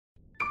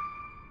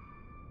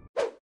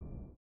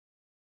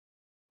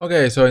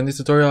Okay, so in this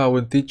tutorial I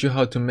will teach you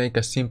how to make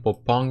a simple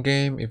Pong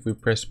game. If we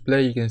press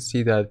play, you can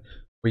see that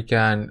we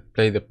can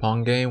play the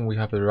Pong game. We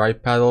have a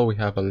right paddle, we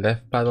have a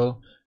left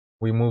paddle.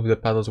 We move the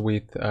paddles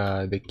with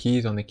the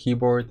keys on the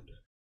keyboard,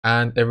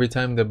 and every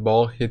time the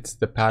ball hits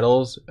the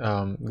paddles,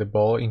 the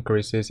ball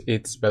increases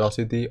its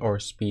velocity or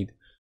speed.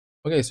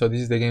 Okay, so this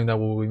is the game that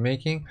we'll be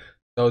making.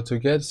 So to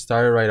get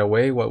started right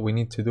away, what we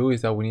need to do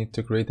is that we need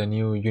to create a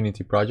new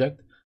Unity project.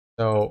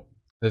 So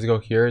let's go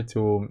here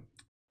to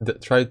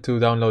try to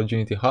download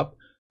Unity Hub,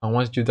 and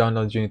once you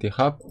download Unity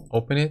Hub,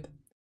 open it,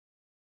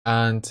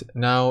 and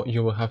now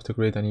you will have to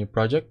create a new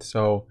project.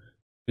 So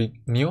click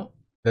new,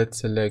 let's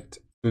select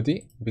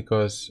 2D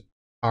because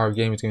our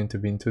game is going to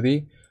be in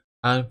 2D,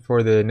 and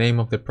for the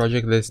name of the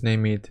project, let's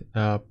name it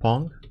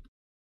Pong,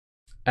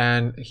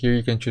 and here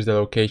you can choose the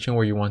location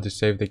where you want to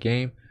save the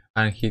game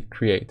and hit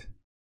create.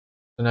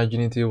 So now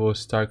Unity will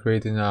start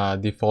creating a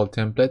default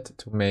template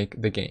to make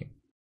the game.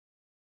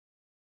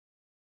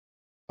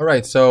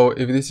 Alright, so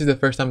if this is the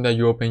first time that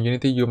you open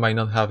Unity, you might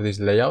not have this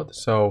layout.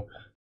 So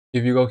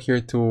if you go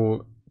here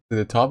to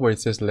the top where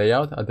it says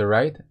layout at the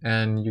right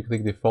and you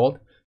click default,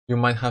 you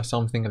might have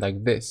something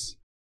like this.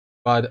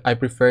 But I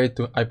prefer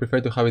to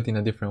have it in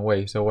a different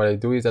way. So what I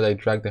do is that I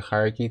drag the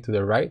hierarchy to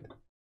the right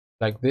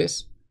like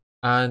this,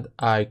 and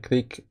I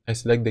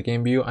select the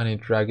game view and I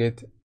drag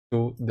it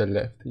to the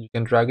left. You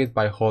can drag it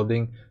by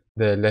holding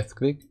the left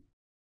click.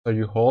 So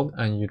you hold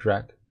and you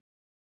drag.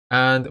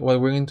 And what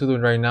we're going to do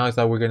right now is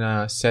that we're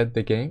gonna set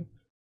the game.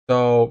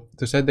 So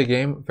to set the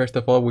game, first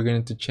of all, we're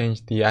going to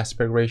change the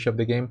aspect ratio of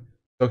the game.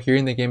 So here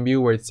in the game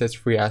view where it says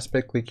free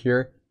aspect, click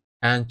here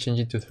and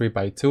change it to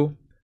 3:2.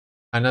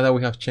 And now that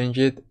we have changed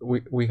it, we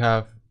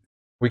can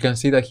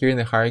see that here in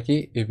the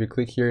hierarchy, if you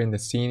click here in the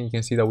scene, you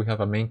can see that we have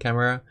a main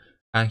camera,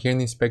 and here in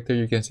the inspector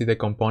you can see the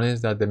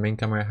components that the main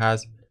camera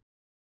has.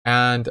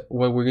 And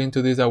what we're going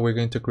to do is that we're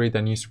going to create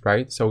a new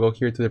sprite. So go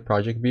here to the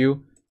project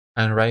view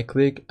and right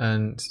click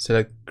and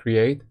select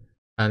create,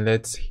 and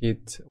let's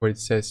hit where it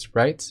says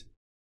sprites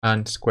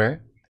and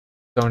square.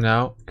 So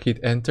now hit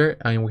enter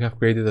and we have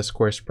created a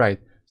square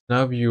sprite.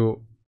 Now if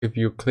you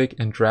click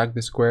and drag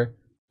the square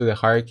to the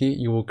hierarchy,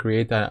 you will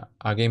create a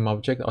game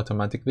object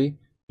automatically.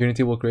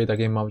 Unity will create a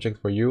game object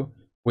for you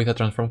with a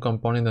transform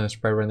component and a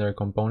sprite renderer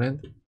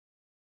component.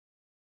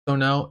 So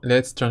now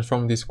let's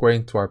transform this square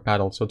into our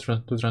paddle. So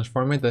to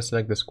transform it, let's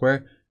select the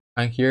square,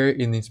 and here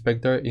in the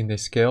inspector, in the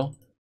scale,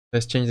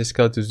 let's change the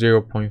scale to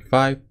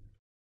 0.5,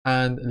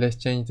 and let's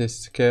change the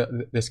scale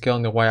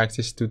on the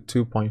y-axis to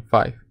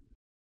 2.5,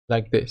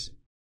 like this.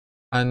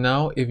 And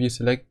now if you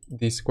select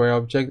the square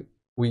object,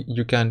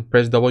 you can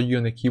press W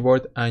on the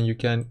keyboard and you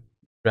can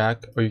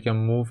drag or you can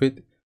move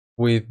it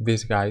with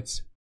these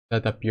guides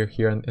that appear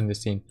here in the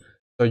scene.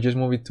 So just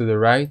move it to the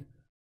right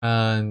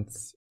and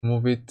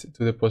move it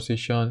to the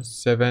position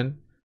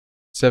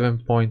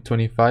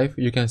 7.25.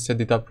 You can set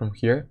it up from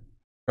here,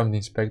 from the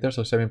inspector,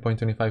 so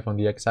 7.25 on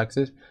the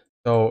x-axis.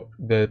 So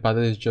the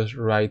paddle is just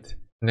right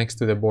next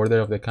to the border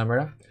of the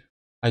camera.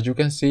 As you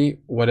can see,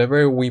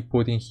 whatever we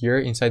put in here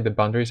inside the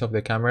boundaries of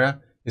the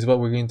camera is what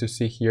we're going to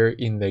see here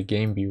in the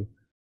game view.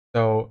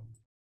 So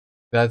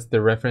that's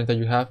the reference that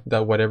you have,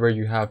 that whatever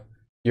you have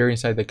here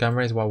inside the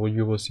camera is what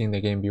you will see in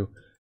the game view.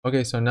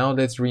 Okay, so now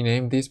let's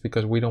rename this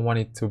because we don't want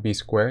it to be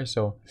square.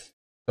 So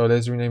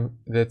let's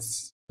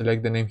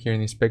select the name here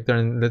in inspector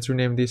and let's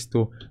rename this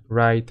to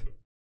right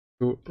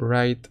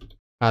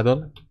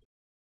paddle,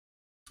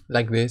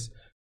 like this.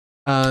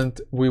 And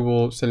we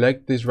will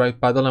select this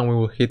right paddle and we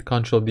will hit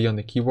Ctrl D on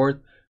the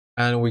keyboard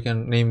and we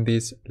can name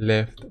this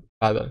left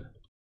paddle.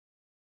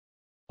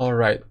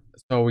 Alright,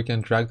 so we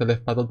can drag the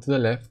left paddle to the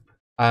left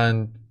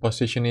and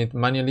position it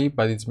manually,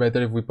 but it's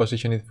better if we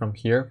position it from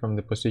here, from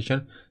the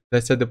position.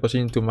 Let's set the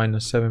position to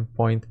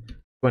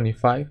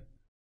 -7.25,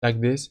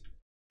 like this.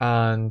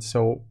 And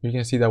so you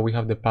can see that we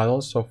have the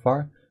paddles so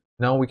far.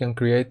 Now we can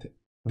create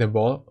the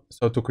ball.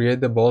 So to create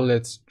the ball,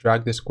 let's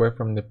drag the square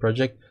from the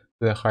project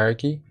to the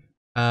hierarchy,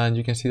 and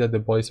you can see that the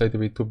ball is a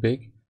little bit too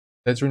big.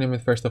 Let's rename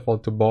it first of all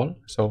to ball,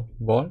 so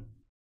ball.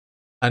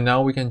 And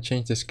now we can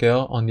change the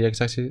scale on the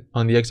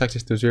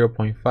x-axis to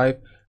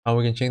 0.5, and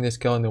we can change the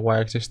scale on the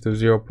y-axis to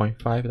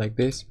 0.5, like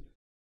this.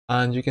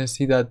 And you can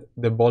see that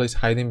the ball is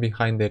hiding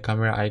behind the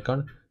camera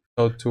icon.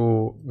 So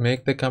to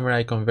make the camera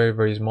icon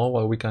very small,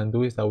 what we can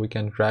do is that we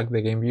can drag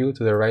the game view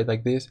to the right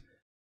like this.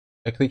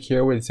 I click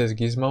here where it says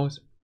gizmos,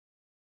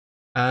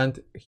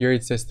 and here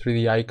it says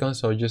 3D icon.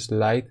 So just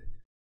slide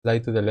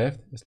to the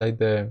left, slide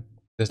the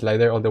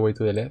slider all the way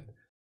to the left,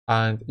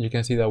 and you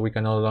can see that we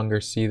can no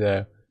longer see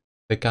the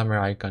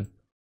camera icon.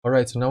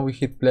 Alright, so now we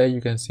hit play.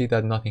 You can see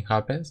that nothing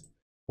happens.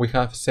 We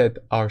have set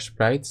our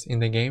sprites in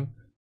the game,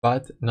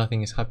 but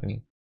nothing is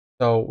happening.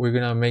 So we're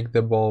gonna make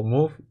the ball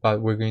move,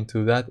 but we're going to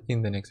do that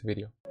in the next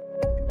video.